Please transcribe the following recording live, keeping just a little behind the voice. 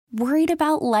Worried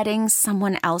about letting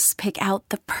someone else pick out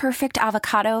the perfect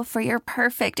avocado for your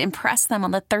perfect impress them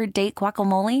on the third date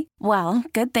guacamole? Well,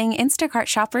 good thing Instacart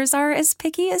shoppers are as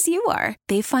picky as you are.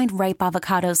 They find ripe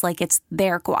avocados like it's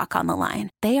their guac on the line.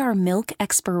 They are milk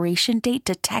expiration date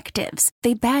detectives.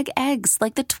 They bag eggs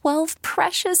like the 12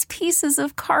 precious pieces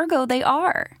of cargo they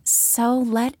are. So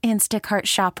let Instacart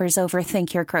shoppers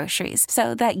overthink your groceries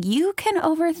so that you can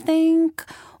overthink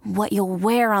what you'll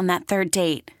wear on that third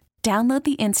date. Download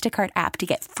the Instacart app to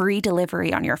get free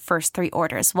delivery on your first 3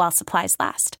 orders while supplies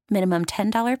last. Minimum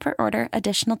 $10 per order.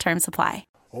 Additional terms apply.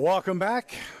 Welcome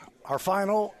back. Our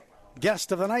final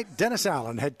guest of the night, Dennis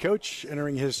Allen, head coach,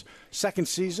 entering his second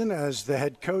season as the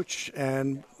head coach,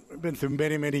 and been through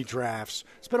many, many drafts.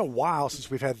 It's been a while since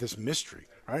we've had this mystery,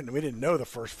 right? And we didn't know the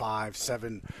first 5,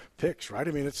 7 picks, right? I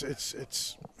mean,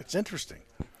 it's interesting.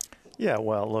 Yeah,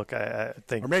 well, look, I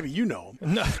think – or maybe you know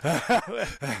them. No.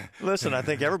 Listen, I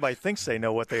think everybody thinks they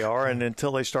know what they are, and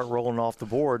until they start rolling off the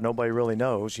board, nobody really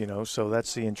knows, So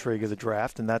that's the intrigue of the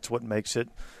draft, and that's what makes it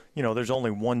 – there's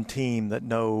only one team that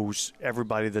knows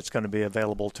everybody that's going to be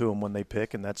available to them when they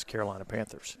pick, and that's the Carolina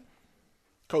Panthers.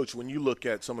 Coach, when you look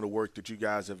at some of the work that you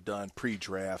guys have done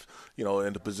pre-draft,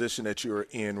 in the position that you're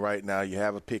in right now, you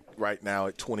have a pick right now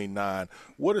at 29.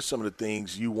 What are some of the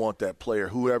things you want that player,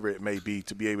 whoever it may be,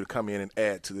 to be able to come in and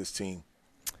add to this team?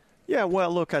 Yeah, well,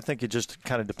 look, I think it just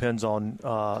kind of depends on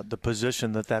the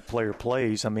position that player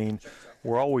plays. I mean,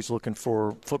 we're always looking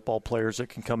for football players that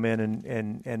can come in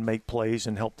and make plays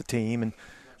and help the team. And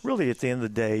really, at the end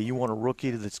of the day, you want a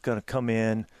rookie that's going to come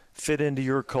in, fit into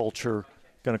your culture,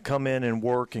 going to come in and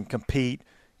work and compete,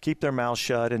 keep their mouth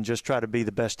shut, and just try to be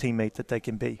the best teammate that they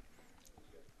can be.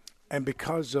 And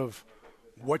because of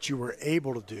what you were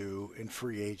able to do in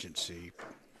free agency,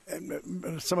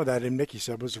 and some of that, and Mickey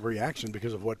said, was a reaction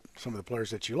because of what some of the players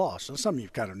that you lost. And some you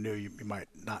kind of knew you might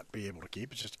not be able to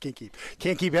keep. It's just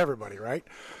can't keep everybody, right?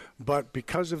 But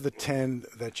because of the 10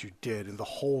 that you did and the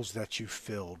holes that you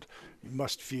filled, you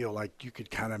must feel like you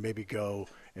could kind of maybe go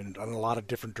in a lot of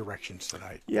different directions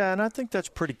tonight. Yeah, and I think that's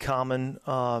pretty common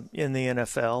in the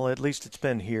NFL. At least it's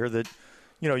been here that,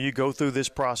 you go through this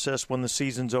process when the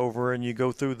season's over, and you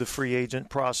go through the free agent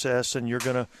process, and you're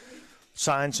going to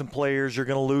sign some players, you're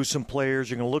going to lose some players,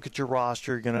 you're going to look at your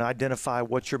roster, you're going to identify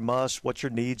what your musts, what your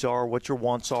needs are, what your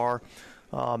wants are,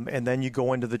 and then you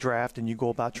go into the draft and you go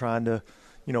about trying to,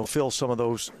 fill some of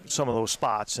those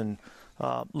spots. And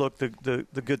look,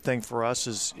 the good thing for us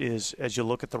is as you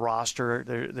look at the roster,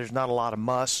 there's not a lot of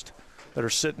must that are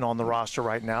sitting on the roster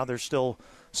right now. There's still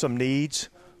some needs,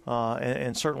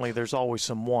 and certainly there's always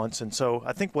some wants. And so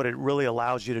I think what it really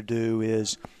allows you to do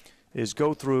is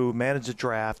go through, manage the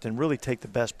draft, and really take the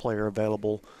best player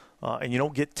available. And you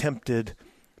don't get tempted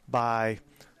by,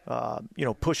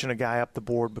 pushing a guy up the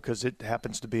board because it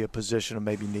happens to be a position of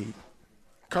maybe need.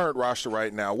 Current roster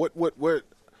right now, what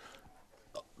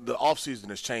the offseason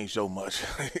has changed so much.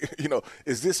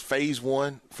 Is this phase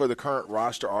one for the current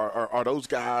roster? Are those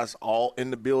guys all in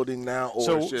the building now,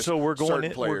 or it's just we're going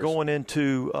certain players? We're going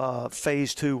into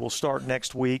phase 2. We'll start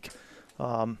next week.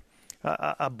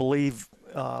 I believe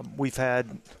we've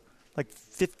had like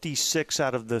 56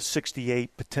 out of the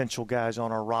 68 potential guys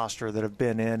on our roster that have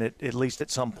been in at least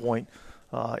at some point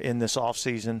in this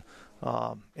offseason.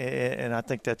 And I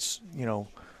think that's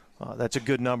a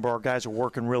good number. Our guys are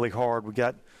working really hard. We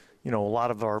got a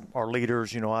lot of our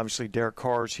leaders. Obviously Derek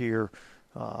Carr's here.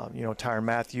 Tyrann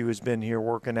Mathieu has been here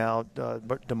working out.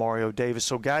 Demario Davis.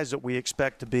 So guys that we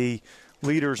expect to be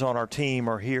leaders on our team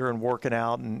are here and working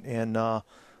out and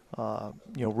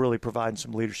really providing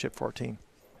some leadership for our team.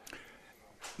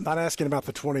 Not asking about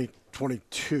the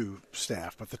 2022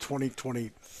 staff, but the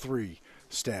 2023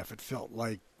 staff. It felt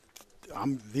like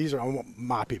these are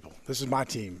my people. This is my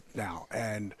team now.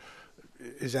 And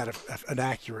is that an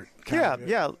accurate kind of?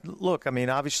 Yeah. Look, I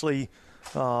mean, obviously,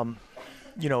 there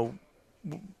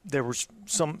were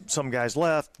some guys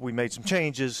left. We made some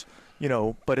changes,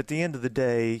 but at the end of the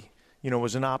day, it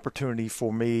was an opportunity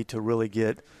for me to really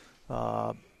get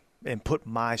and put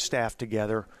my staff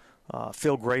together.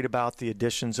 Feel great about the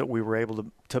additions that we were able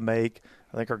to make.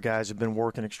 I think our guys have been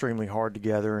working extremely hard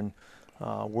together, and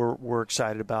we're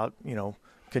excited about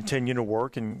continuing to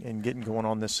work and getting going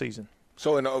on this season.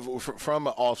 So from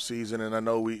the off season, and I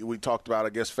know we talked about, I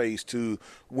guess, phase 2,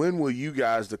 when will you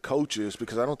guys, the coaches,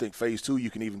 because I don't think phase 2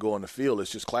 you can even go on the field,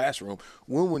 it's just classroom,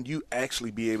 when will you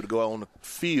actually be able to go out on the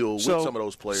field with some of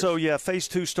those players? So, yeah, phase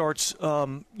 2 starts,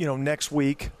 next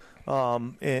week,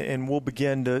 and we'll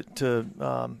begin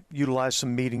to utilize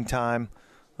some meeting time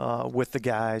with the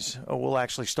guys. We'll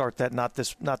actually start that not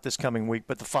this coming week,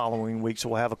 but the following week. So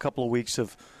we'll have a couple of weeks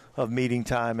of of meeting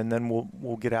time, and then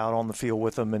we'll get out on the field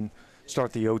with them and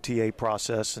start the OTA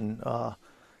process. And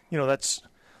that's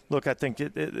look. I think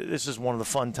this is one of the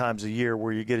fun times of year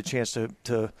where you get a chance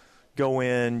to go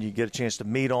in, you get a chance to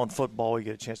meet on football, you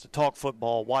get a chance to talk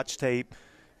football, watch tape,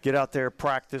 get out there,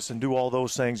 practice, and do all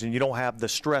those things, and you don't have the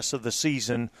stress of the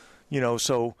season.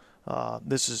 So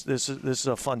this is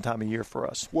a fun time of year for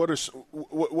us. What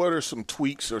are some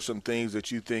tweaks or some things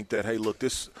that you think that, hey, look,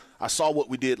 I saw what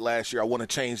we did last year, I want to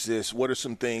change this? What are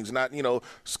some things, not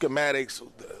schematics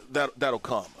that'll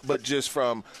come, but just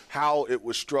from how it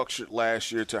was structured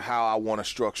last year to how I want to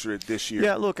structure it this year?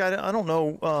 Yeah, look, I don't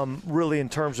know really in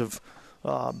terms of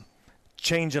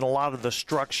changing a lot of the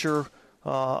structure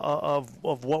of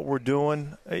what we're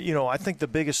doing. I think the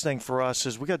biggest thing for us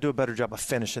is we got to do a better job of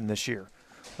finishing this year.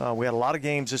 We had a lot of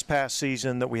games this past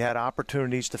season that we had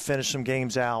opportunities to finish some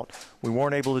games out. We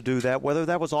weren't able to do that, whether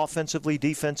that was offensively,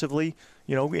 defensively,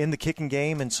 in the kicking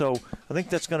game. And so I think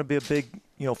that's going to be a big,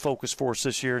 focus for us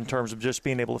this year in terms of just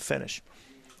being able to finish.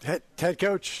 Head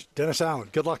coach Dennis Allen,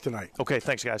 good luck tonight. Okay,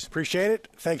 thanks, guys. Appreciate it.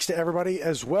 Thanks to everybody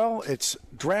as well. It's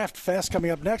Draft Fest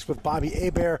coming up next with Bobby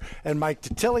Hebert and Mike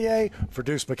Detillier. For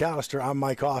Deuce McAllister, I'm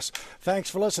Mike Hoss. Thanks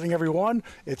for listening, everyone.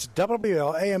 It's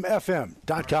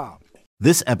WLAMFM.com.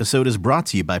 This episode is brought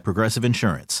to you by Progressive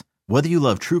Insurance. Whether you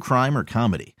love true crime or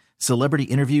comedy, celebrity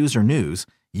interviews or news,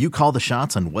 you call the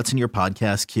shots on what's in your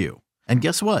podcast queue. And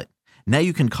guess what? Now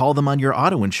you can call them on your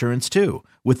auto insurance too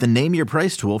with the Name Your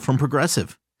Price tool from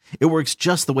Progressive. It works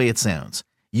just the way it sounds.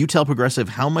 You tell Progressive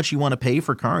how much you want to pay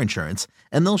for car insurance,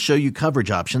 and they'll show you coverage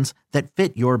options that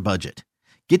fit your budget.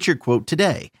 Get your quote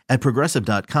today at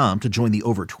Progressive.com to join the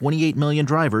over 28 million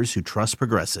drivers who trust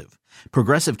Progressive.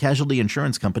 Progressive Casualty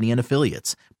Insurance Company and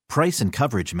Affiliates. Price and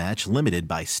coverage match limited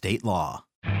by state law.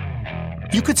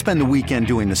 You could spend the weekend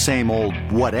doing the same old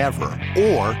whatever,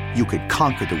 or you could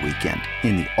conquer the weekend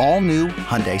in the all-new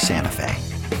Hyundai Santa Fe.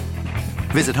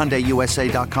 Visit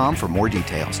HyundaiUSA.com for more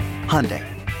details. Hyundai,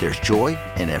 there's joy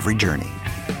in every journey.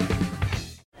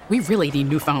 We really need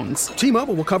new phones.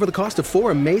 T-Mobile will cover the cost of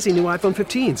 4 amazing new iPhone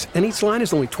 15s, and each line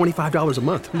is only $25 a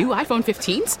month. New iPhone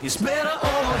 15s? It's better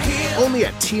over here. Only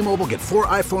at T-Mobile, get 4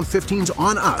 iPhone 15s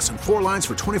on us and 4 lines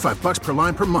for $25 per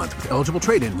line per month with eligible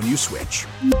trade-in when you switch.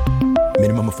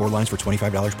 Minimum of 4 lines for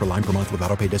 $25 per line per month with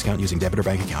autopay discount using debit or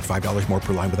bank account. $5 more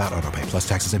per line without autopay, plus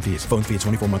taxes and fees. Phone fee at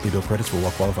 24 monthly bill credits for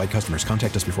well-qualified customers.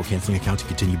 Contact us before canceling account to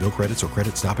continue bill credits or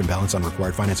credit stop and balance on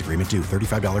required finance agreement due.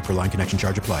 $35 per line connection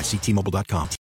charge applies. See T-Mobile.com.